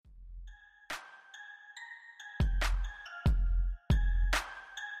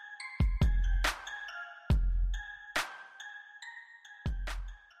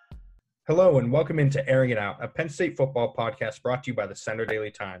Hello and welcome into Airing It Out, a Penn State football podcast brought to you by the Center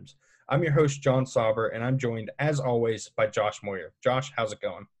Daily Times. I'm your host, John Sauber, and I'm joined, as always, by Josh Moyer. Josh, how's it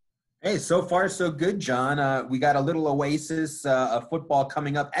going? Hey, so far so good, John. We got a little oasis of football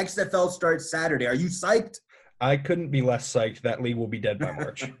coming up. XFL starts Saturday. Are you psyched? I couldn't be less psyched that league will be dead by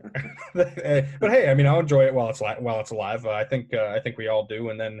March. But hey, I mean, I'll enjoy it while it's alive. I think we all do,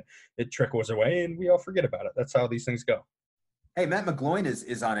 and then it trickles away, and we all forget about it. That's how these things go. Hey, Matt McGloin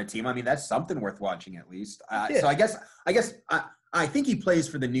is on a team. I mean, that's something worth watching at least. Yeah. So I think he plays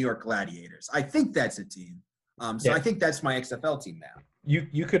for the New York Gladiators. I think that's a team. Yeah. I think that's my XFL team now.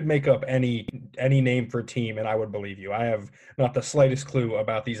 You could make up any name for a team, and I would believe you. I have not the slightest clue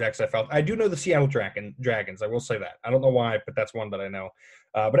about these XFL. I do know the Seattle Dragons. I will say that. I don't know why, but that's one that I know.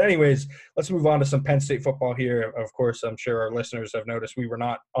 But anyways, let's move on to some Penn State football here. Of course, I'm sure our listeners have noticed we were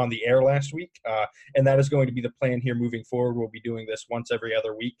not on the air last week, and that is going to be the plan here moving forward. We'll be doing this once every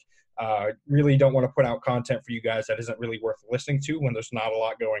other week. Really don't want to put out content for you guys that isn't really worth listening to when there's not a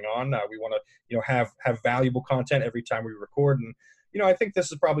lot going on. We want to, have valuable content every time we record, and I think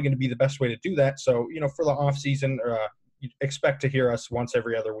this is probably going to be the best way to do that. So, for the off season, expect to hear us once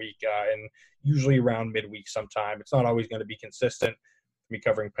every other week, and usually around midweek sometime. It's not always going to be consistent. Me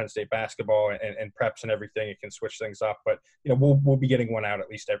covering Penn State basketball and preps and everything, it can switch things up. But we'll be getting one out at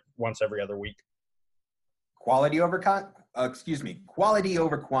least once every other week. Quality over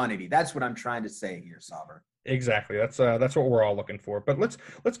quantity. That's what I'm trying to say here, Sauber. Exactly. That's what we're all looking for. But let's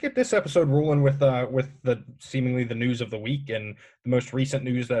get this episode rolling with the seemingly the news of the week and the most recent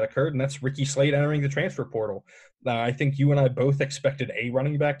news that occurred, and that's Ricky Slade entering the transfer portal. I think you and I both expected a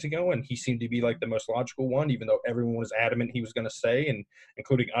running back to go, and he seemed to be like the most logical one, even though everyone was adamant he was going to stay, and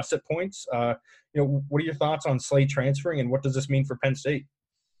including us at points. What are your thoughts on Slade transferring, and what does this mean for Penn State?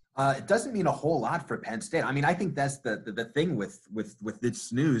 It doesn't mean a whole lot for Penn State. I mean, I think that's the thing with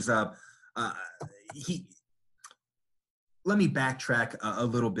this news. Let me backtrack a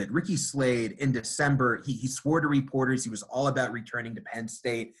little bit. Ricky Slade, in December, he swore to reporters he was all about returning to Penn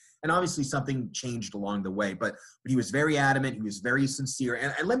State. And obviously something changed along the way. But he was very adamant. He was very sincere.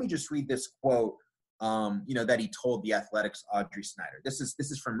 And let me just read this quote, that he told The Athletic's Audrey Snyder. This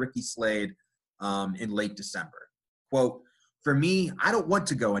is from Ricky Slade in late December. Quote, "For me, I don't want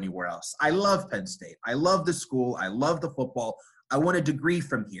to go anywhere else. I love Penn State. I love the school. I love the football. I want a degree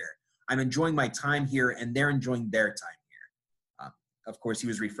from here. I'm enjoying my time here, and they're enjoying their time. Of course, he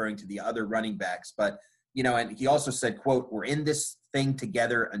was referring to the other running backs, but, and he also said, quote, "We're in this thing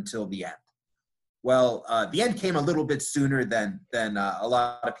together until the end." Well, the end came a little bit sooner than a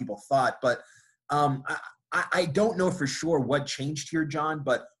lot of people thought, but I don't know for sure what changed here, John,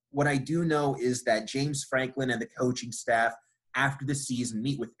 but what I do know is that James Franklin and the coaching staff after the season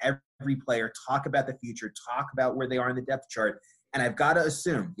meet with every player, talk about the future, talk about where they are in the depth chart. And I've got to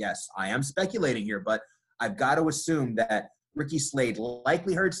assume, yes, I am speculating here, but I've got to assume that Ricky Slade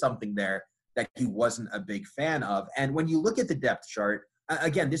likely heard something there that he wasn't a big fan of. And when you look at the depth chart,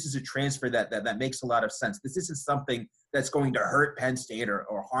 again, this is a transfer that makes a lot of sense. This isn't something that's going to hurt Penn State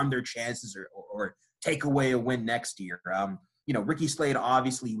or harm their chances or take away a win next year. Ricky Slade,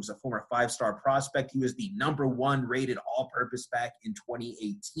 obviously, he was a former 5-star prospect. He was the number 1 rated all-purpose back in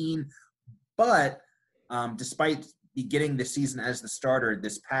 2018. But despite beginning the season as the starter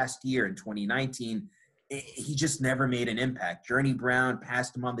this past year in 2019, he just never made an impact. Journey Brown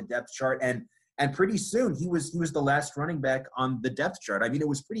passed him on the depth chart, and pretty soon he was the last running back on the depth chart. I mean, it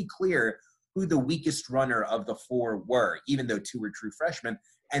was pretty clear who the weakest runner of the 4 were, even though 2 were true freshmen,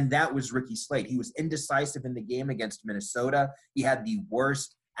 and that was Ricky Slade. He was indecisive in the game against Minnesota. He had the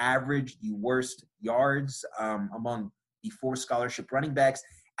worst average, the worst yards among the 4 scholarship running backs.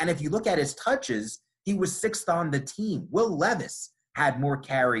 And if you look at his touches, he was 6th on the team. Will Levis had more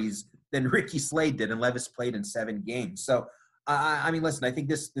carries than Ricky Slade did, and Levis played in 7 games. So, listen, I think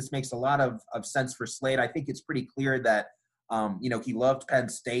this makes a lot of sense for Slade. I think it's pretty clear that, he loved Penn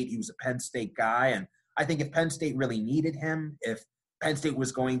State. He was a Penn State guy. And I think if Penn State really needed him, if Penn State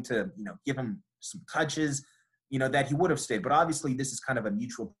was going to, give him some touches, that he would have stayed. But obviously this is kind of a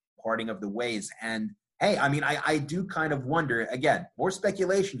mutual parting of the ways. And, hey, I do kind of wonder, again, more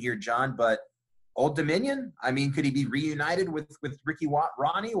speculation here, John, but Old Dominion? Could he be reunited with Ricky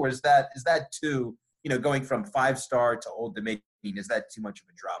Rahne, or is that too, going from 5-star to Old Dominion, is that too much of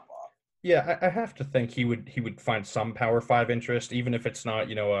a drop off? Yeah, I have to think he would find some Power 5 interest, even if it's not,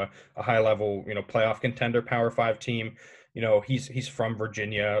 a high level, playoff contender Power 5 team. He's from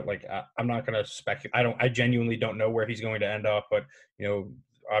Virginia. Like, I'm not going to speculate. I genuinely don't know where he's going to end up, but,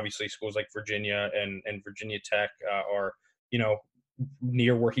 obviously schools like Virginia and Virginia Tech are,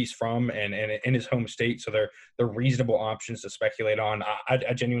 near where he's from and in his home state. So they're reasonable options to speculate on.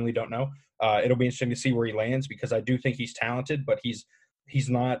 I genuinely don't know. It'll be interesting to see where he lands because I do think he's talented, but he's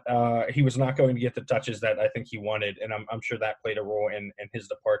not he was not going to get the touches that I think he wanted, and I'm sure that played a role in his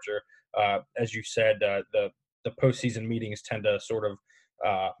departure. As you said, the postseason meetings tend to sort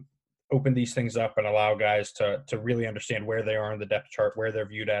of open these things up and allow guys to really understand where they are on the depth chart, where they're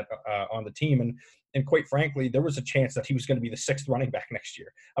viewed at on the team. And quite frankly, there was a chance that he was going to be the sixth running back next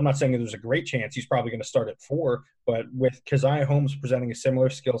year. I'm not saying that there's a great chance he's probably going to start at 4, but with Keziah Holmes presenting a similar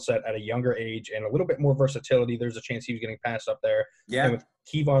skill set at a younger age and a little bit more versatility, there's a chance he was getting passed up there. Yeah. And with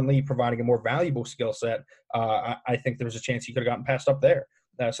Kevon Lee providing a more valuable skill set, I think there was a chance he could have gotten passed up there.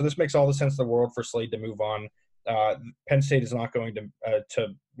 So this makes all the sense in the world for Slade to move on. Penn State is not going to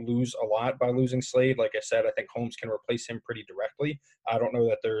lose a lot by losing Slade. Like I said, I think Holmes can replace him pretty directly. I don't know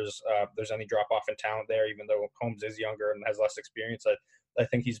that there's any drop off in talent there, even though Holmes is younger and has less experience. I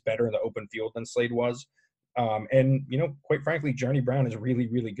think he's better in the open field than Slade was. And quite frankly, Journey Brown is really,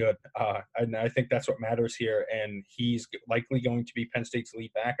 really good. And I think that's what matters here. And he's likely going to be Penn State's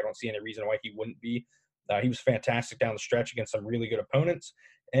lead back. I don't see any reason why he wouldn't be. He was fantastic down the stretch against some really good opponents.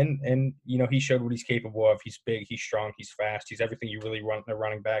 And he showed what he's capable of. He's big, he's strong, he's fast, he's everything you really want in a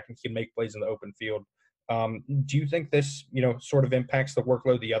running back, and he can make plays in the open field. Do you think this, sort of impacts the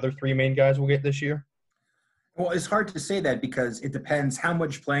workload the other 3 main guys will get this year? Well, it's hard to say that because it depends how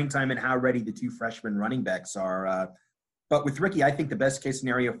much playing time and how ready the 2 freshman running backs are. But with Ricky, I think the best case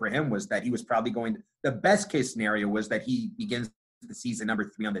scenario for him was that he was probably the best case scenario was that he begins the season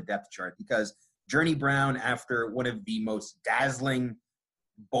number 3 on the depth chart, because Journey Brown, after one of the most dazzling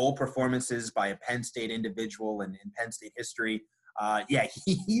bowl performances by a Penn State individual in Penn State history,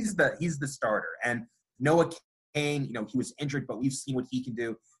 he's the starter. And Noah Cain, he was injured, but we've seen what he can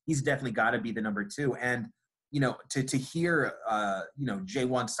do. He's definitely got to be the number 2. And to hear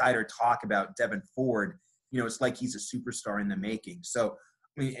Jay-Wan Sider talk about Devin Ford, it's like he's a superstar in the making. So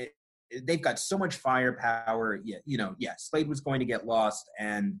I mean, they've got so much firepower. Slade was going to get lost,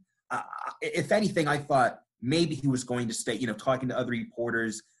 and if anything, I thought maybe he was going to stay. Talking to other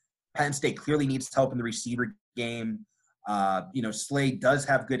reporters, Penn State clearly needs help in the receiver game. Slade does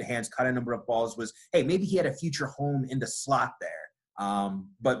have good hands, caught a number of balls. Maybe he had a future home in the slot there.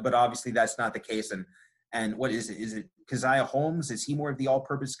 But obviously that's not the case. And what is it? Is it Keziah Holmes? Is he more of the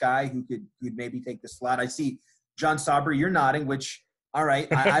all-purpose guy who could maybe take the slot? I see John Sauber, you're nodding, which, all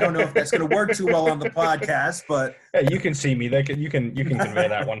right, I don't know if that's going to work too well on the podcast, but hey, you can see me. You can convey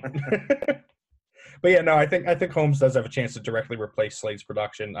that one. But yeah, no, I think Holmes does have a chance to directly replace Slade's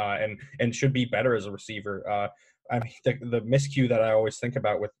production, and should be better as a receiver. I mean, the miscue that I always think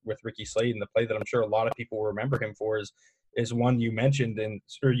about with Ricky Slade, and the play that I'm sure a lot of people will remember him for, is one you mentioned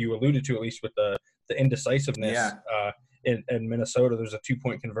or you alluded to, at least, with the indecisiveness. Yeah. In Minnesota, there's a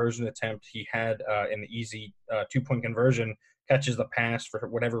 2-point conversion attempt. He had an easy 2-point conversion, catches the pass for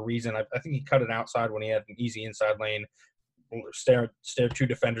whatever reason. I think he cut it outside when he had an easy inside lane, stared 2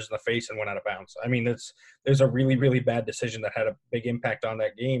 defenders in the face and went out of bounds. I mean, there's a really, really bad decision that had a big impact on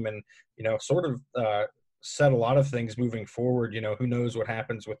that game, and sort of set a lot of things moving forward. Who knows what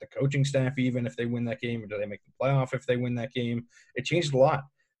happens with the coaching staff, even if they win that game, or do they make the playoff if they win that game? It changed a lot.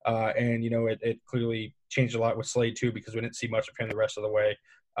 And it clearly changed a lot with Slade too, because we didn't see much of him the rest of the way.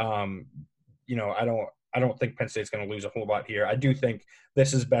 I don't think Penn State's going to lose a whole lot here. I do think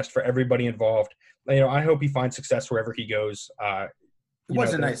this is best for everybody involved. I hope he finds success wherever he goes. He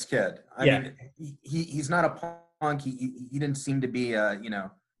was a nice kid. I mean, he's not a punk. He didn't seem to be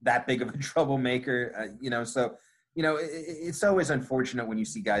that big of a troublemaker. So it's always unfortunate when you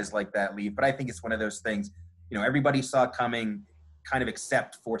see guys like that leave. But I think it's one of those things. Everybody saw coming, kind of,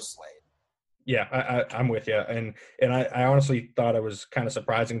 except for Slade. Yeah, I'm with you, and I honestly thought it was kind of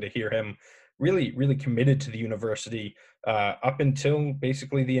surprising to hear him really, really committed to the university up until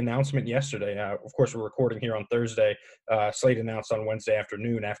basically the announcement yesterday. Of course, we're recording here on Thursday. Slade announced on Wednesday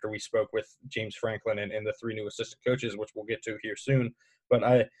afternoon after we spoke with James Franklin and the 3 new assistant coaches, which we'll get to here soon. But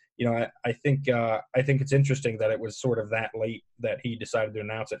I think it's interesting that it was sort of that late that he decided to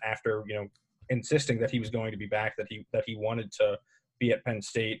announce it, after insisting that he was going to be back, that he wanted to be at Penn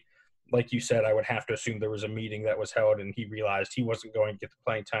State. Like you said, I would have to assume there was a meeting that was held and he realized he wasn't going to get the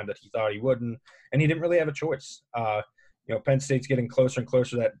playing time that he thought he would, and he didn't really have a choice. Penn State's getting closer and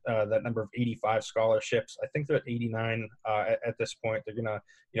closer to that number of 85 scholarships. I think they're at 89 at this point. They're going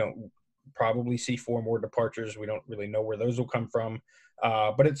to, probably see 4 more departures. We don't really know where those will come from,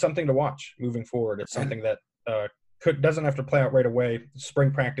 but it's something to watch moving forward. It's something that doesn't have to play out right away.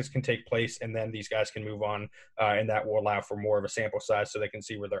 Spring practice can take place, and then these guys can move on, and that will allow for more of a sample size so they can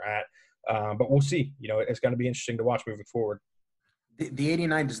see where they're at. But we'll see. It's going to be interesting to watch moving forward. The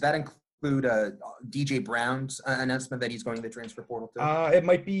 89, does that include DJ Brown's announcement that he's going to the transfer portal too? It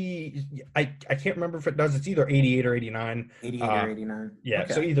might be. I can't remember if it does. It's either 88 or 89. 88 or 89. Yeah.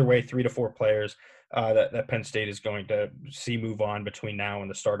 Okay. So either way, 3 to 4 players that Penn State is going to see move on between now and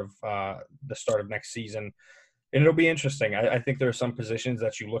the start of next season. And it'll be interesting. I think there are some positions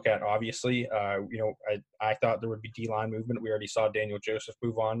that you look at, obviously. I thought there would be D-line movement. We already saw Daniel Joseph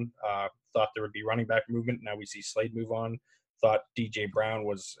move on. Thought there would be running back movement. Now we see Slade move on. Thought DJ Brown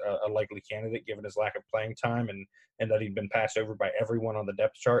was a likely candidate given his lack of playing time and that he'd been passed over by everyone on the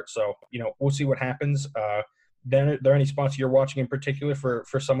depth chart. So, we'll see what happens. Then are there any spots you're watching in particular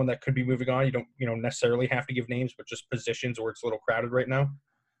for someone that could be moving on? You don't, necessarily have to give names, but just positions where it's a little crowded right now?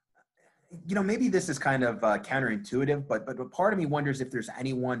 Maybe this is kind of counterintuitive, but part of me wonders if there's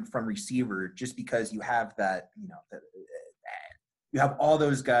anyone from receiver, just because you have that, you have all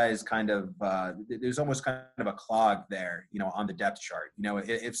those guys kind of, there's almost kind of a clog there, on the depth chart.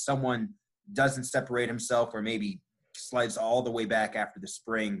 If someone doesn't separate himself or maybe slides all the way back after the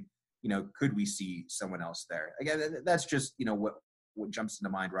spring, could we see someone else there? Again, that's just, what jumps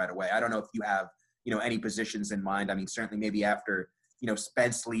into mind right away. I don't know if you have, any positions in mind. I mean, certainly maybe after,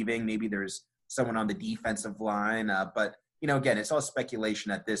 Spence leaving, maybe there's someone on the defensive line. But, again, it's all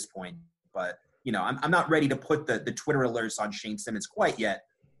speculation at this point. But, I'm not ready to put the Twitter alerts on Shane Simmons quite yet.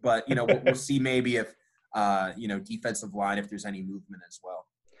 But, we'll see maybe if, defensive line, if there's any movement as well.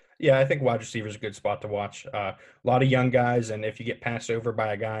 Yeah, I think wide receiver is a good spot to watch. A lot of young guys, and if you get passed over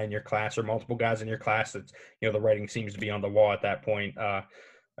by a guy in your class or multiple guys in your class, it's, the writing seems to be on the wall at that point.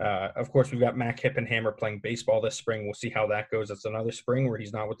 Of course, we've got Mac Hippenhammer playing baseball this spring. We'll see how that goes. It's another spring where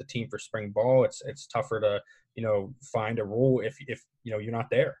he's not with the team for spring ball. It's tougher to, find a role if you're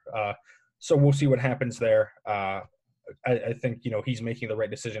not there. So we'll see what happens there. I think, he's making the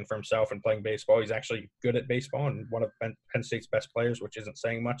right decision for himself and playing baseball. He's actually good at baseball and one of Penn State's best players, which isn't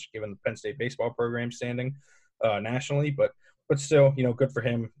saying much given the Penn State baseball program standing nationally. But still, good for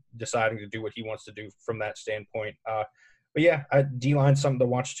him deciding to do what he wants to do from that standpoint. But yeah, D-line's something to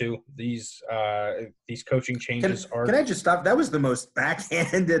watch too. These coaching changes are. Can I just stop? That was the most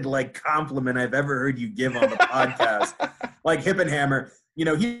backhanded compliment I've ever heard you give on the podcast. Hippenhammer,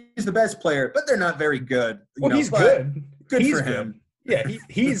 he's the best player, but they're not very good. He's good. Good he's for him. Yeah,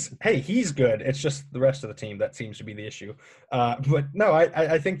 he's good. It's just the rest of the team that seems to be the issue. But no,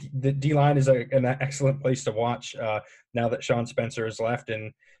 I think the D-line is an excellent place to watch now that Sean Spencer has left,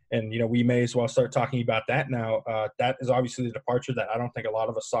 and we may as well start talking about that now. That is obviously the departure that I don't think a lot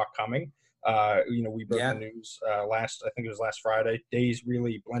of us saw coming. We broke the news I think it was last Friday. Days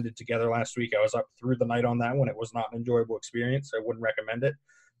really blended together last week. I was up through the night on that one. It was not an enjoyable experience. I wouldn't recommend it.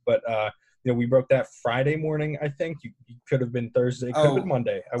 But we broke that Friday morning, I think. You could have been Thursday, could have been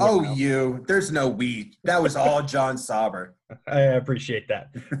Monday. There's no we. That was all John Sauber. I appreciate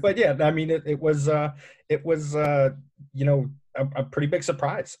that. But yeah, I mean, it was a pretty big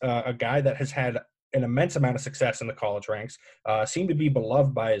surprise. A guy that has had an immense amount of success in the college ranks, seemed to be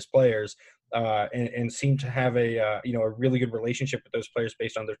beloved by his players, and seemed to have a really good relationship with those players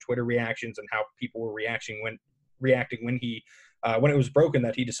based on their Twitter reactions and how people were reacting when it was broken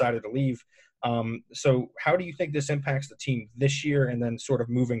that he decided to leave. So how do you think this impacts the team this year and then sort of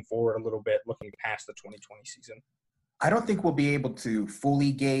moving forward a little bit, looking past the 2020 season? I don't think we'll be able to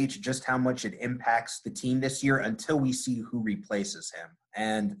fully gauge just how much it impacts the team this year until we see who replaces him.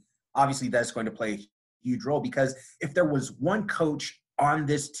 And obviously that's going to play a huge role, because if there was one coach on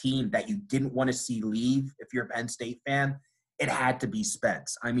this team that you didn't want to see leave, if you're a Penn State fan, it had to be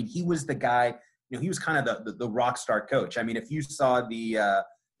Spence. I mean, he was the guy, he was kind of the rock star coach. I mean, if you saw the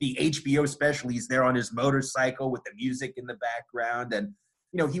HBO special, he's there on his motorcycle with the music in the background. And,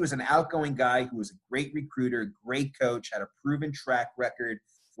 he was an outgoing guy who was a great recruiter, great coach, had a proven track record,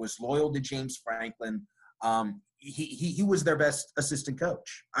 was loyal to James Franklin. He was their best assistant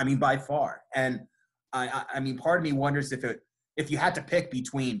coach. I mean, by far. And I mean, part of me wonders if you had to pick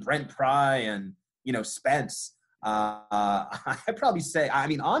between Brent Pry and, Spence, I'd probably say, I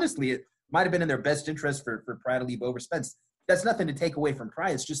mean, honestly, it might have been in their best interest for Pry to leave over Spence. That's nothing to take away from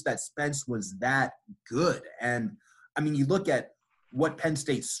Pry. It's just that Spence was that good. And I mean, you look at what Penn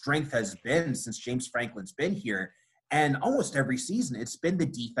State's strength has been since James Franklin's been here, and almost every season it's been the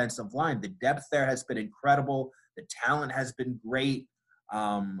defensive line. The depth there has been incredible. The talent has been great.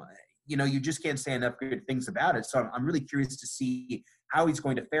 You just can't say enough good things about it. So I'm really curious to see how he's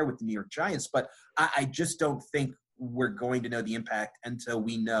going to fare with the New York Giants. But I just don't think we're going to know the impact until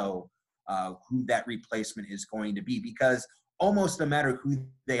we know who that replacement is going to be, because almost no matter who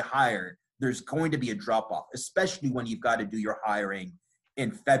they hire, there's going to be a drop-off, especially when you've got to do your hiring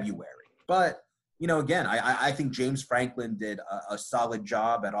in February. But, again, I think James Franklin did a solid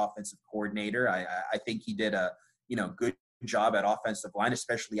job at offensive coordinator. I think he did a, good job at offensive line,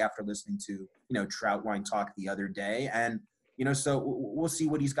 especially after listening to, Troutwine talk the other day. And, so we'll see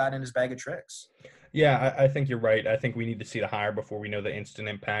what he's got in his bag of tricks. Yeah, I think you're right. I think we need to see the hire before we know the instant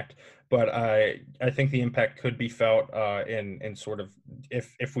impact. But I think the impact could be felt in sort of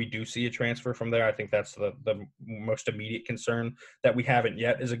if we do see a transfer from there. I think that's the most immediate concern. That we haven't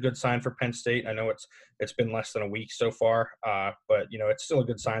yet is a good sign for Penn State. I know it's been less than a week so far, but it's still a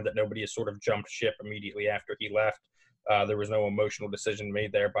good sign that nobody has sort of jumped ship immediately after he left. There was no emotional decision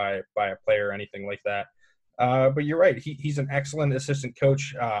made there by a player or anything like that. But you're right. He's an excellent assistant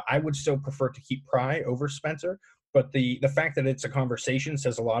coach. I would still prefer to keep Pry over Spencer, but the fact that it's a conversation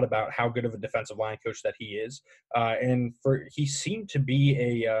says a lot about how good of a defensive line coach that he is. And he seemed to be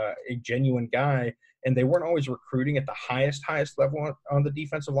a genuine guy, and they weren't always recruiting at the highest level on the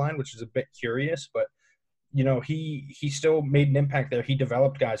defensive line, which is a bit curious, but he still made an impact there. He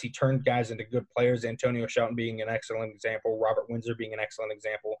developed guys. He turned guys into good players. Antonio Shelton being an excellent example. Robert Windsor being an excellent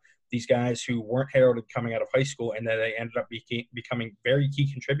example. These guys who weren't heralded coming out of high school, and then they ended up becoming very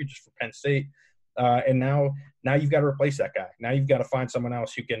key contributors for Penn State. And now you've got to replace that guy. Now you've got to find someone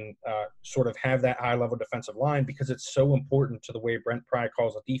else who can sort of have that high-level defensive line, because it's so important to the way Brent Pry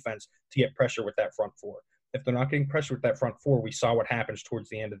calls a defense to get pressure with that front four. If they're not getting pressure with that front four, we saw what happens towards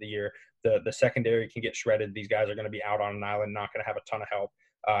the end of the year. The secondary can get shredded. These guys are going to be out on an island, not going to have a ton of help.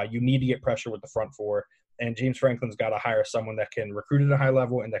 You need to get pressure with the front four, and James Franklin's got to hire someone that can recruit at a high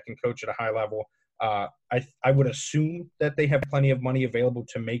level and that can coach at a high level. I would assume that they have plenty of money available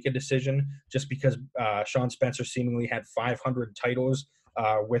to make a decision, just because Sean Spencer seemingly had 500 titles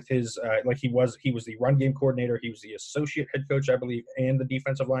with his he was the run game coordinator, he was the associate head coach, I believe, and the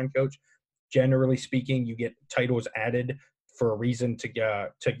defensive line coach. Generally speaking, you get titles added for a reason to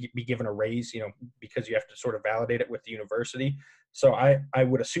be given a raise, because you have to sort of validate it with the university. So I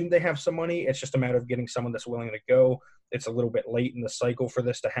would assume they have some money. It's just a matter of getting someone that's willing to go. It's a little bit late in the cycle for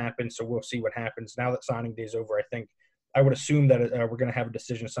this to happen, so we'll see what happens. Now that signing day is over, I would assume that we're going to have a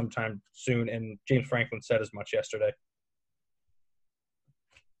decision sometime soon, and James Franklin said as much yesterday.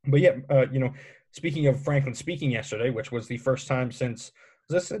 But yeah, speaking of Franklin speaking yesterday, which was the first time since –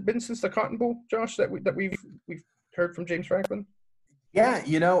 has this been since the Cotton Bowl, Josh, that we've heard from James Franklin? Yeah,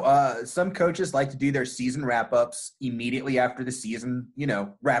 some coaches like to do their season wrap-ups immediately after the season,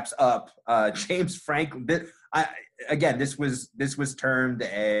 wraps up. James Franklin, this was termed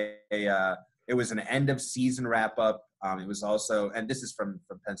it was an end of season wrap-up. It was also, and this is from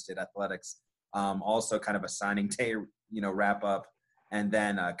Penn State Athletics, also kind of a signing day, wrap-up, and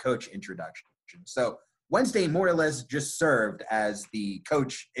then coach introduction. So Wednesday more or less just served as the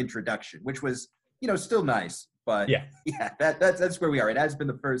coach introduction, which was, still nice. But yeah, that's where we are. It has been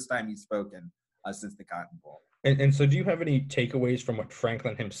the first time he's spoken since the Cotton Bowl. And so do you have any takeaways from what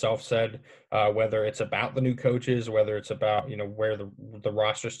Franklin himself said, whether it's about the new coaches, whether it's about, where the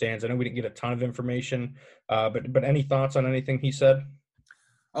roster stands? I know we didn't get a ton of information, but any thoughts on anything he said?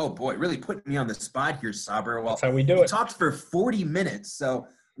 Oh, boy, really putting me on the spot here, Saber. Well, that's how we do it. He talked for 40 minutes, so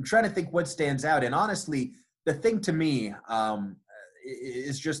I'm trying to think what stands out. And honestly, the thing to me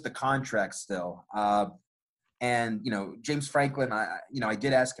is just the contract still. And, James Franklin, I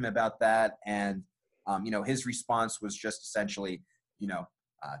did ask him about that. And, his response was just essentially,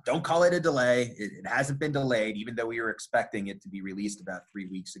 don't call it a delay. It hasn't been delayed, even though we were expecting it to be released about 3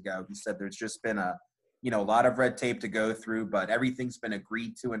 weeks ago. He said there's just been a lot of red tape to go through, but everything's been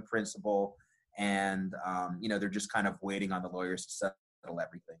agreed to in principle. And, they're just kind of waiting on the lawyers to settle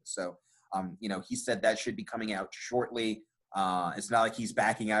everything. So, he said that should be coming out shortly. It's not like he's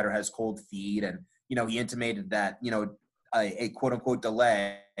backing out or has cold feet. And, he intimated that, a quote unquote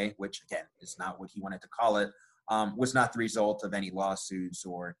delay, which again is not what he wanted to call it, was not the result of any lawsuits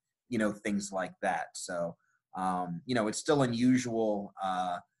or, things like that. So, it's still unusual,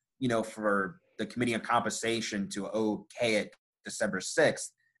 for the Committee on Compensation to okay it December 6th.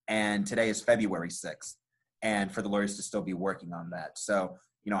 And today is February 6th. And for the lawyers to still be working on that. So,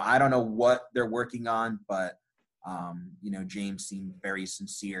 I don't know what they're working on, but, James seemed very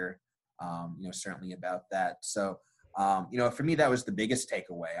sincere, certainly about that. So, for me, that was the biggest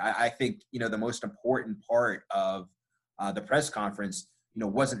takeaway. I think, the most important part of the press conference,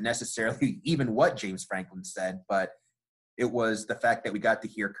 wasn't necessarily even what James Franklin said, but it was the fact that we got to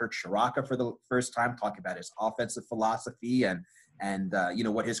hear Kirk Ciarrocca for the first time talk about his offensive philosophy and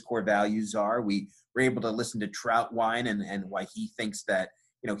what his core values are. We were able to listen to Troutwine and why he thinks that,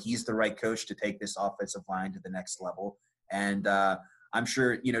 he's the right coach to take this offensive line to the next level. And I'm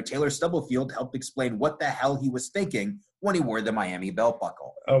sure, Taylor Stubblefield helped explain what the hell he was thinking when he wore the Miami belt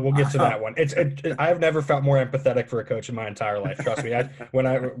buckle. We'll get to that one. I've never felt more empathetic for a coach in my entire life. Trust me.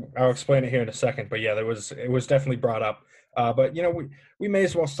 I'll explain it here in a second. But yeah, it was definitely brought up. But we may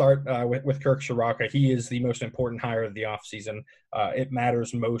as well start with Kirk Ciarrocca. He is the most important hire of the offseason. It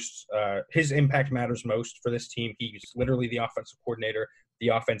matters most. His impact matters most for this team. He's literally the offensive coordinator. The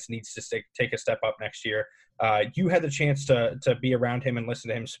offense needs to take a step up next year. You had the chance to be around him and listen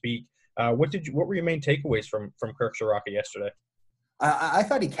to him speak. What were your main takeaways from Kirk Ciarrocca yesterday? I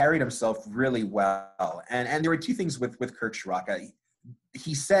thought he carried himself really well. And there were two things with Kirk Ciarrocca.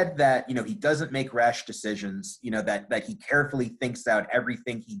 He said that, he doesn't make rash decisions, that he carefully thinks out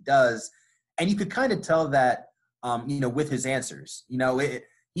everything he does. And you could kind of tell that, with his answers.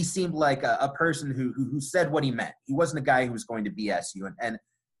 He seemed like a person who said what he meant. He wasn't a guy who was going to BS you.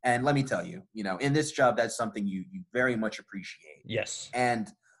 And let me tell you, in this job, that's something you very much appreciate. Yes. And,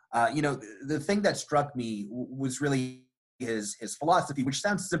 the thing that struck me was really his philosophy, which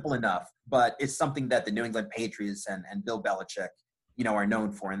sounds simple enough, but it's something that the New England Patriots and Bill Belichick, are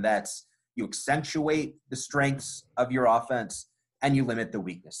known for. And that's you accentuate the strengths of your offense and you limit the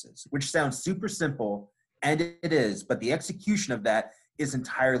weaknesses, which sounds super simple. And it is, but the execution of that is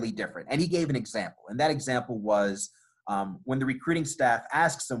entirely different. And he gave an example. And that example was when the recruiting staff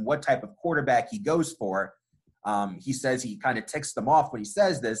asks him what type of quarterback he goes for, he says he kind of ticks them off when he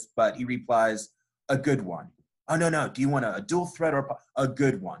says this, but he replies, a good one. Oh, no. Do you want a dual threat or a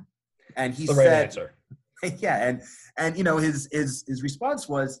good one? And he the said, right answer. Yeah. And his response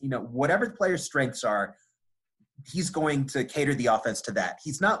was, whatever the player's strengths are, he's going to cater the offense to that.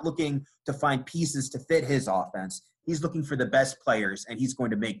 He's not looking to find pieces to fit his offense. He's looking for the best players, and he's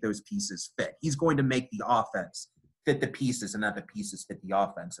going to make those pieces fit. He's going to make the offense fit the pieces and not the pieces fit the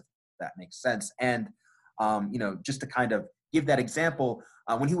offense, if that makes sense. And, just to kind of give that example,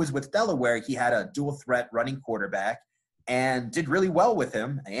 when he was with Delaware, he had a dual threat running quarterback and did really well with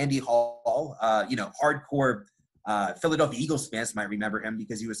him. Andy Hall, hardcore Philadelphia Eagles fans might remember him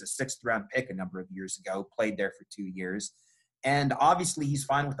because he was a 6th-round pick a number of years ago, played there for 2 years. And obviously he's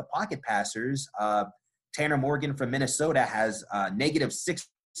fine with the pocket passers. Tanner Morgan from Minnesota has -6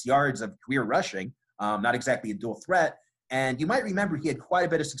 yards of career rushing, not exactly a dual threat. And you might remember he had quite a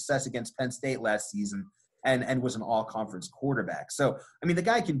bit of success against Penn State last season and was an all-conference quarterback. So, the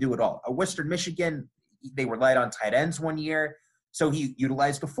guy can do it all. Western Michigan, they were light on tight ends one year, so he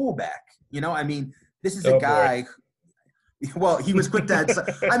utilized a fullback. This is a guy – well, he was quick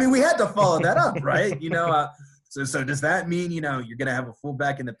to – we had to follow that up, right? So does that mean, you're going to have a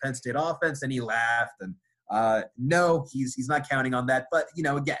fullback in the Penn State offense? And he laughed. And no, he's not counting on that. But,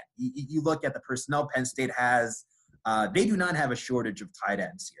 again, you look at the personnel Penn State has, they do not have a shortage of tight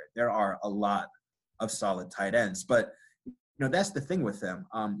ends here. There are a lot of solid tight ends. But, that's the thing with them.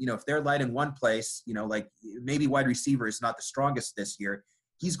 If they're light in one place, like maybe wide receiver is not the strongest this year,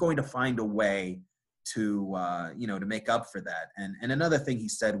 he's going to find a way to make up for that. And another thing he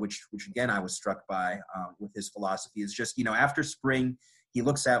said, which again I was struck by with his philosophy, is just after spring he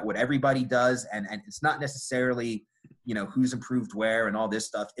looks at what everybody does, and it's not necessarily who's improved where and all this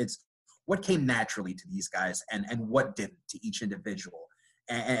stuff. It's what came naturally to these guys and what didn't to each individual,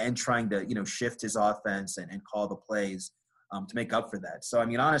 and trying to shift his offense and call the plays to make up for that. So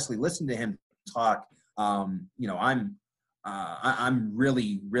honestly, listen to him talk. I'm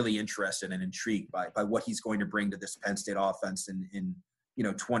really, really interested and intrigued by what he's going to bring to this Penn State offense in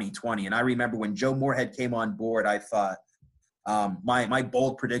 2020. And I remember when Joe Moorhead came on board, I thought my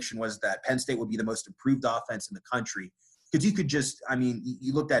bold prediction was that Penn State would be the most improved offense in the country. Because you could just,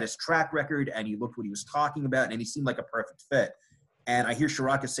 you looked at his track record and you looked what he was talking about, and he seemed like a perfect fit. And I hear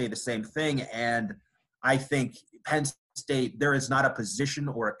Ciarrocca say the same thing. And I think Penn State, there is not a position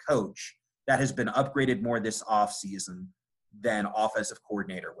or a coach that has been upgraded more this offseason than offensive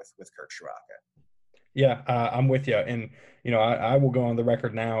coordinator with Kirk Ciarrocca. Yeah, I'm with you. And, I will go on the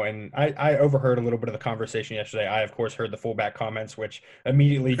record now. And I overheard a little bit of the conversation yesterday. I, of course, heard the fullback comments, which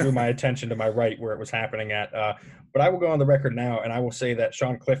immediately drew my attention to my right where it was happening at. But I will go on the record now, and I will say that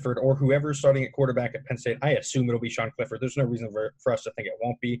Sean Clifford, or whoever's starting at quarterback at Penn State, I assume it'll be Sean Clifford. There's no reason for us to think it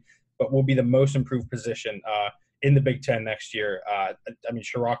won't be, but will be the most improved position in the Big Ten next year.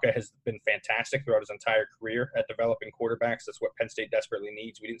 Ciarrocca has been fantastic throughout his entire career at developing quarterbacks. That's what Penn State desperately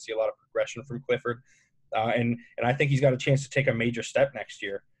needs. We didn't see a lot of progression from Clifford. And I think he's got a chance to take a major step next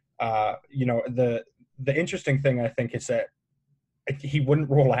year. The interesting thing, I think, is that he wouldn't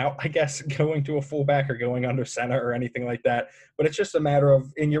rule out, I guess, going to a fullback or going under center or anything like that. But it's just a matter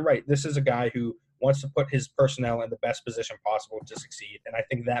of, and you're right, this is a guy who wants to put his personnel in the best position possible to succeed. And I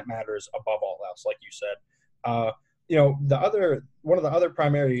think that matters above all else, like you said. one of the other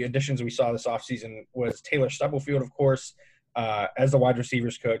primary additions we saw this offseason was Taylor Stubblefield, of course, as the wide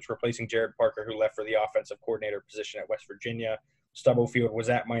receivers coach, replacing Jared Parker, who left for the offensive coordinator position at West Virginia. Stubblefield was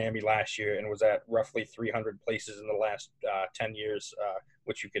at Miami last year and was at roughly 300 places in the last 10 years,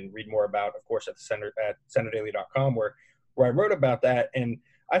 which you can read more about, of course, at centerdaily.com, where I wrote about that. And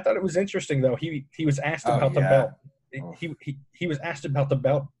I thought it was interesting, though. He was asked about the belt. He was asked about the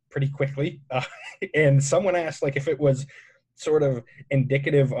belt pretty quickly, and someone asked if it was sort of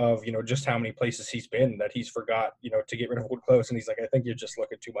indicative of just how many places he's been that he's forgot to get rid of old clothes, and he's like, I think you're just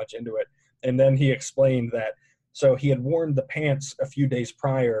looking too much into it. And then he explained that so he had worn the pants a few days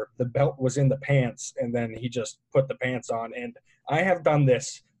prior, the belt was in the pants, and then he just put the pants on. And I have done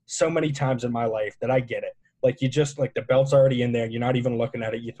this so many times in my life that I get it. You just the belt's already in there, you're not even looking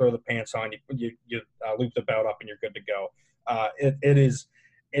at it, you throw the pants on, you loop the belt up, and you're good to go. It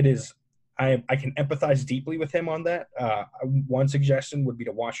is I can empathize deeply with him on that. One suggestion would be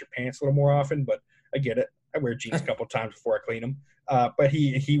to wash your pants a little more often, but I get it. I wear jeans a couple of times before I clean them. But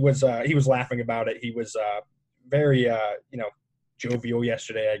he was laughing about it. He was very jovial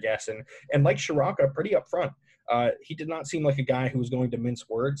yesterday, I guess, and like Ciarrocca, pretty upfront. He did not seem like a guy who was going to mince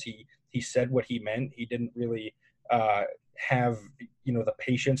words. He said what he meant. He didn't really have the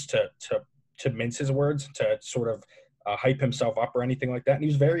patience to mince his words, to sort of hype himself up or anything like that. And he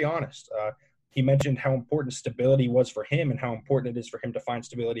was very honest. He mentioned how important stability was for him and how important it is for him to find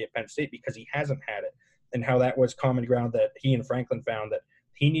stability at Penn State because he hasn't had it, and how that was common ground that he and Franklin found, that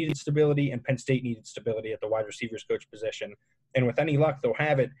he needed stability and Penn State needed stability at the wide receivers coach position. And with any luck, they'll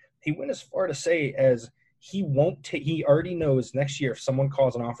have it. He went as far to say as he won't take. He already knows next year if someone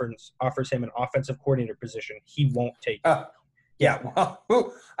calls and offers him an offensive coordinator position, he won't take it. Yeah,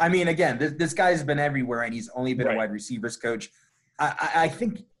 well, I mean, again, this guy's been everywhere, and he's only been a wide receivers coach. I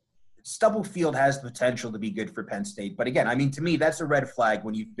think Stubblefield has the potential to be good for Penn State. But again, I mean, to me, that's a red flag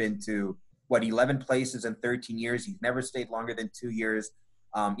when you've been to, 11 places in 13 years. He's never stayed longer than 2 years.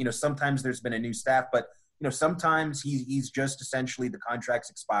 Sometimes there's been a new staff, but, sometimes he's just essentially the contract's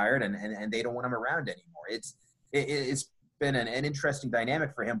expired and they don't want him around anymore. It's been an interesting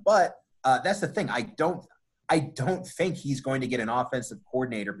dynamic for him. But that's the thing. I don't think he's going to get an offensive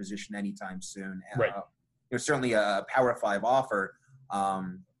coordinator position anytime soon. Right. There's certainly a Power 5 offer,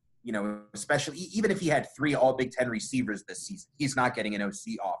 especially even if he had 3 all Big Ten receivers this season. He's not getting an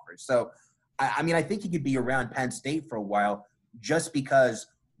OC offer. So, I think he could be around Penn State for a while just because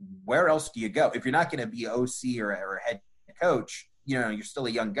where else do you go? If you're not going to be OC or head coach, you're still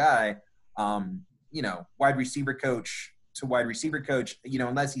a young guy, wide receiver coach to wide receiver coach,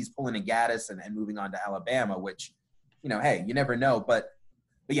 unless he's pulling a Gaddis and moving on to Alabama, which, hey, you never know. But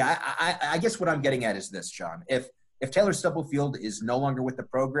yeah, I guess what I'm getting at is this, John. If Taylor Stubblefield is no longer with the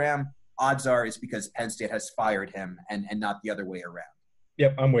program, odds are it's because Penn State has fired him and not the other way around.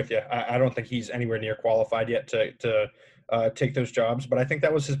 Yep, I'm with you. I don't think he's anywhere near qualified yet to take those jobs, but I think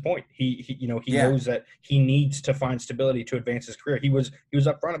that was his point. He knows that he needs to find stability to advance his career. He was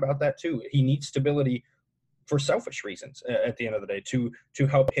upfront about that too. He needs stability for selfish reasons at the end of the day, to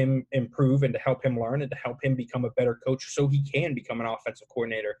help him improve and to help him learn and to help him become a better coach so he can become an offensive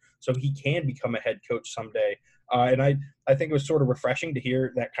coordinator, so he can become a head coach someday. And I think it was sort of refreshing to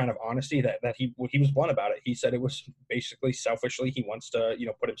hear that kind of honesty, that he was blunt about it. He said it was basically selfishly. He wants to,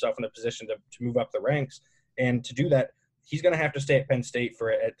 put himself in a position to move up the ranks. And to do that, he's going to have to stay at Penn State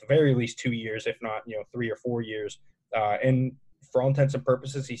for at the very least 2 years, if not, 3 or 4 years. And for all intents and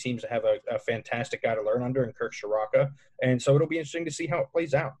purposes, he seems to have a fantastic guy to learn under in Kirk Ciarrocca. And so it'll be interesting to see how it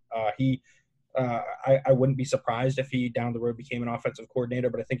plays out. I wouldn't be surprised if he down the road became an offensive coordinator,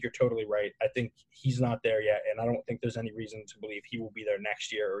 but I think you're totally right. I think he's not there yet, and I don't think there's any reason to believe he will be there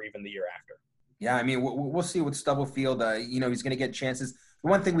next year or even the year after. Yeah, I mean, we'll see with Stubblefield. He's going to get chances. The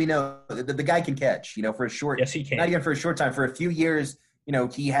one thing we know, the guy can catch, for a short – yes, he can. Not even for a short time. For a few years,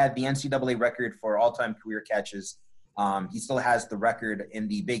 he had the NCAA record for all-time career catches. He still has the record in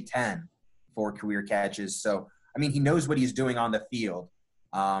the Big Ten for career catches. So, I mean, he knows what he's doing on the field.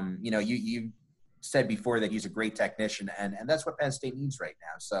 You said before that he's a great technician, and that's what Penn State needs right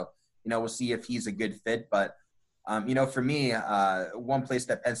now. So, we'll see if he's a good fit. But, for me, one place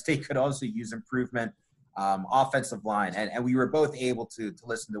that Penn State could also use improvement, offensive line. And we were both able to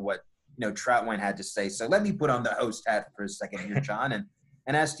listen to what, Troutwine had to say. So let me put on the host hat for a second here, John,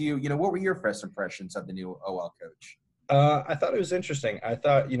 and ask you, what were your first impressions of the new OL coach? I thought it was interesting. I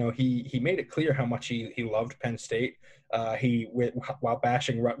thought, he made it clear how much he loved Penn State. He went while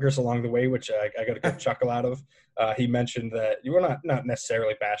bashing Rutgers along the way, which I got a good chuckle out of. He mentioned that you were not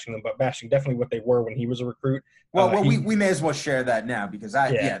necessarily bashing them, but bashing definitely what they were when he was a recruit. Well, we may as well share that now because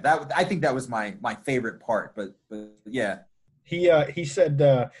I think that was my favorite part. But yeah. He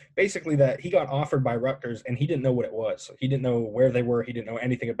said basically that he got offered by Rutgers and he didn't know what it was. So he didn't know where they were. He didn't know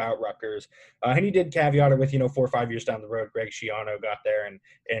anything about Rutgers. And he did caveat it with, 4 or 5 years down the road, Greg Schiano got there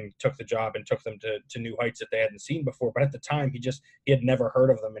and took the job and took them to new heights that they hadn't seen before. But at the time, he had never heard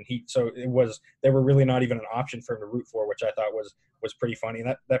of them. And they were really not even an option for him to root for, which I thought was pretty funny.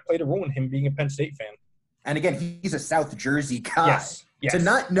 And that played a role in him being a Penn State fan. And again, he's a South Jersey guy. Yes. To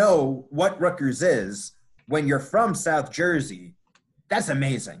not know what Rutgers is when you're from South Jersey, that's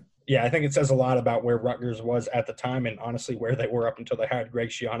amazing. Yeah, I think it says a lot about where Rutgers was at the time and honestly where they were up until they hired Greg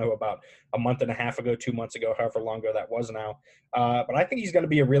Schiano about a month and a half ago, 2 months ago, however long ago that was now. But I think he's going to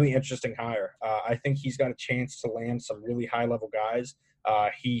be a really interesting hire. I think he's got a chance to land some really high-level guys.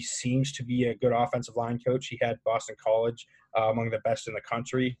 He seems to be a good offensive line coach. He had Boston College among the best in the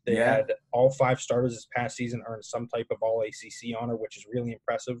country. They had all 5 starters this past season earn some type of all-ACC honor, which is really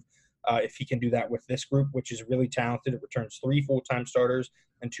impressive. If he can do that with this group, which is really talented, it returns 3 full-time starters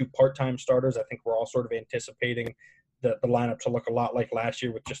and 2 part-time starters. I think we're all sort of anticipating the lineup to look a lot like last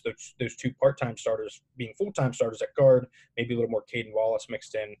year with just those 2 part-time starters being full-time starters at guard, maybe a little more Caden Wallace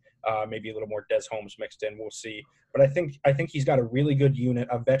mixed in, maybe a little more Des Holmes mixed in. We'll see. But I think he's got a really good unit,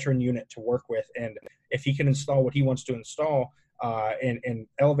 a veteran unit to work with. And if he can install what he wants to install, and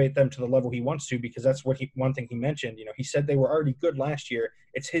elevate them to the level he wants to, because that's one thing he mentioned. He said they were already good last year.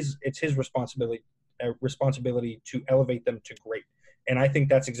 It's his responsibility to elevate them to great. And I think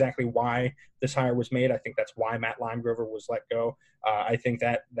that's exactly why this hire was made. I think that's why Matt Limegrover was let go. I think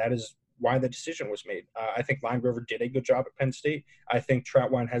that is why the decision was made. I think Limegrover did a good job at Penn State. I think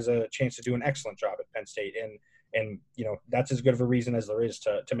Troutwine has a chance to do an excellent job at Penn State. And that's as good of a reason as there is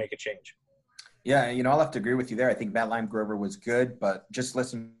to make a change. Yeah, I'll have to agree with you there. I think Matt Limegrover was good, but just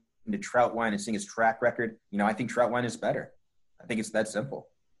listening to Troutwine and seeing his track record, I think Troutwine is better. I think it's that simple.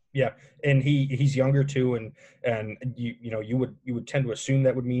 Yeah, and he's younger too, and you would tend to assume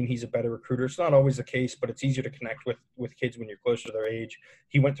that would mean he's a better recruiter. It's not always the case, but it's easier to connect with kids when you're closer to their age.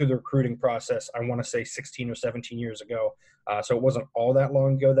 He went through the recruiting process, I want to say 16 or 17 years ago, so it wasn't all that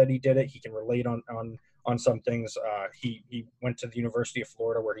long ago that he did it. He can relate on some things. He went to the University of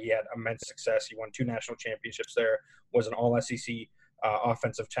Florida where he had immense success. He won 2 national championships there, was an all-SEC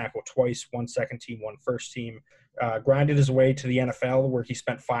offensive tackle twice, 1 second team, 1 first team, grinded his way to the NFL where he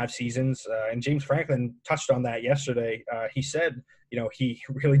spent 5 seasons. And James Franklin touched on that yesterday. He said, he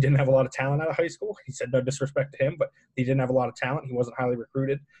really didn't have a lot of talent out of high school. He said no disrespect to him, but he didn't have a lot of talent. He wasn't highly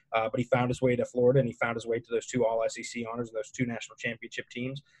recruited, but he found his way to Florida and he found his way to those 2 all-SEC honors and those 2 national championship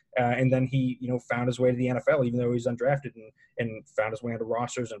teams. And then he, found his way to the NFL, even though he was undrafted, and found his way into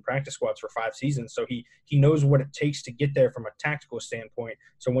rosters and practice squads for 5 seasons. So he knows what it takes to get there from a tactical standpoint.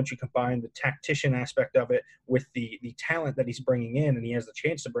 So once you combine the tactician aspect of it with the talent that he's bringing in, and he has the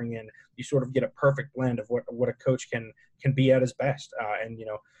chance to bring in, you sort of get a perfect blend of what a coach can be at his best. And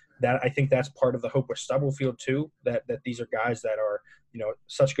that I think that's part of the hope with Stubblefield too, that these are guys that are,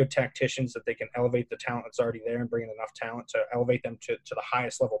 such good tacticians that they can elevate the talent that's already there and bring in enough talent to elevate them to the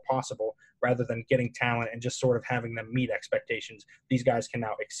highest level possible, rather than getting talent and just sort of having them meet expectations. These guys can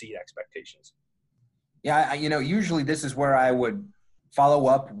now exceed expectations. Yeah, usually this is where I would follow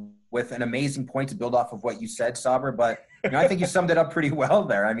up with an amazing point to build off of what you said, Sauber, but I think you summed it up pretty well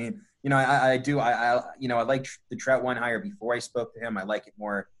there. I mean, I liked the Troutwine hire before I spoke to him. I like it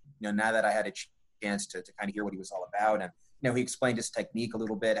more, now that I had a chance to kind of hear what he was all about. And, he explained his technique a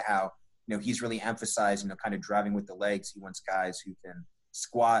little bit, how, he's really emphasized, kind of driving with the legs. He wants guys who can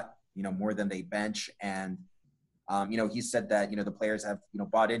squat, more than they bench. And, he said that, the players have,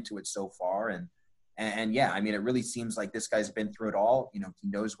 bought into it so far. And yeah, I mean, it really seems like this guy's been through it all. He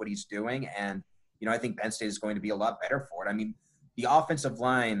knows what he's doing. And, I think Penn State is going to be a lot better for it. I mean, the offensive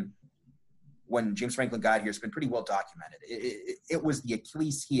line, when James Franklin got here, has been pretty well documented. It was the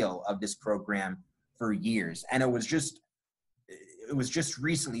Achilles heel of this program for years. And it was just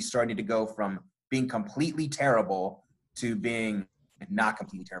recently starting to go from being completely terrible to being not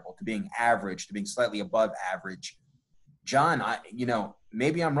completely terrible, to being average, to being slightly above average. John,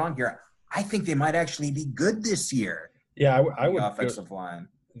 maybe I'm wrong here. I think they might actually be good this year. Yeah, I would. Offensive line.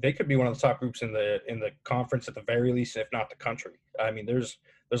 They could be one of the top groups in the conference at the very least, if not the country. I mean, there's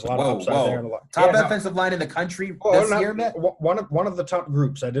a lot of upside there. And a lot. Top offensive line in the country this year, Matt? One of the top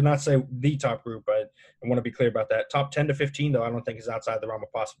groups. I did not say the top group, but I want to be clear about that. Top 10 to 15, though, I don't think is outside the realm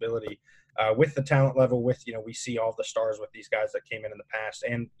of possibility. With the talent level, we see all the stars with these guys that came in the past,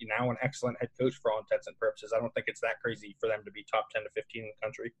 and now an excellent head coach for all intents and purposes. I don't think it's that crazy for them to be top 10 to 15 in the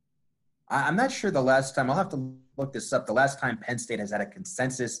country. I'm not sure the last time. I'll have to look this up. The last time Penn State has had a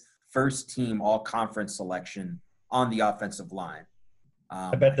consensus first-team all-conference selection on the offensive line.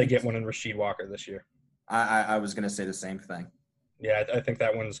 I bet they get one in Rasheed Walker this year. I was going to say the same thing. Yeah, I think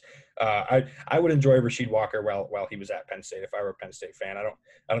that one's. I would enjoy Rasheed Walker while he was at Penn State if I were a Penn State fan. I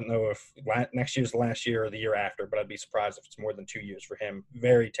don't know if next year's the last year or the year after, but I'd be surprised if it's more than 2 years for him.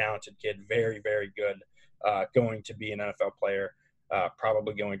 Very talented kid, very very good. Going to be an NFL player.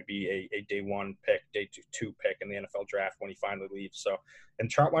 Probably going to be a day one pick, day two pick in the NFL draft when he finally leaves. So,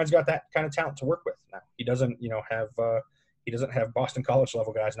 and Trautwein's got that kind of talent to work with now. He doesn't have Boston College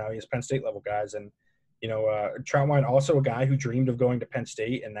level guys now. He has Penn State level guys, and Trautwein also a guy who dreamed of going to Penn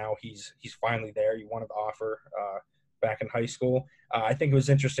State, and now he's finally there. He wanted the offer back in high school. I think it was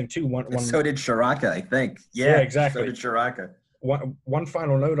interesting too. So did Shiraka, I think. Yeah, exactly. So did Shiraka. One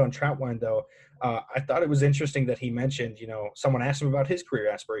final note on Trautwein, though. I thought it was interesting that he mentioned, someone asked him about his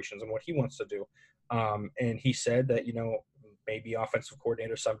career aspirations and what he wants to do. And he said that, maybe offensive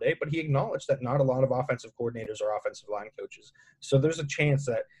coordinator someday, but he acknowledged that not a lot of offensive coordinators are offensive line coaches. So there's a chance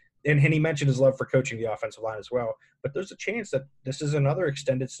that, and he mentioned his love for coaching the offensive line as well, but there's a chance that this is another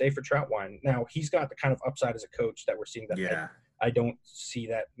extended stay for Trautwein. Now, he's got the kind of upside as a coach that we're seeing that. Yeah. I don't see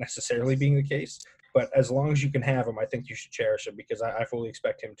that necessarily being the case. But as long as you can have him, I think you should cherish him because I fully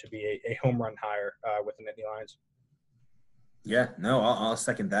expect him to be a home run hire with the Nittany Lions. Yeah, no, I'll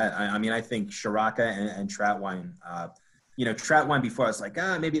second that. I mean, I think Shiraka and Trautwein, Trautwein before I was like,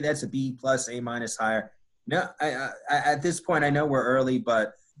 maybe that's a B+, A- hire. No, at this point, I know we're early,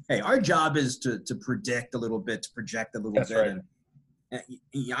 but hey, our job is to predict a little bit, to project a little That's bit. Right. And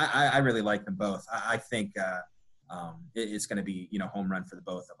I really like them both. I think it's going to be, home run for the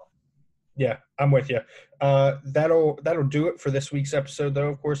both of them. Yeah, I'm with you. That'll do it for this week's episode, though,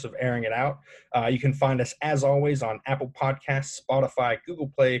 of course, of Airing It Out. You can find us, as always, on Apple Podcasts, Spotify, Google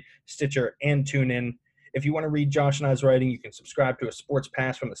Play, Stitcher, and TuneIn. If you want to read Josh and I's writing, you can subscribe to a Sports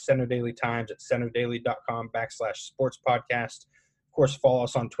Pass from the Center Daily Times at centerdaily.com/sportspodcast. Of course, follow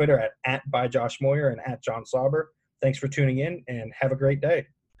us on Twitter at @byjoshmoyer and @JohnSauber. Thanks for tuning in, and have a great day.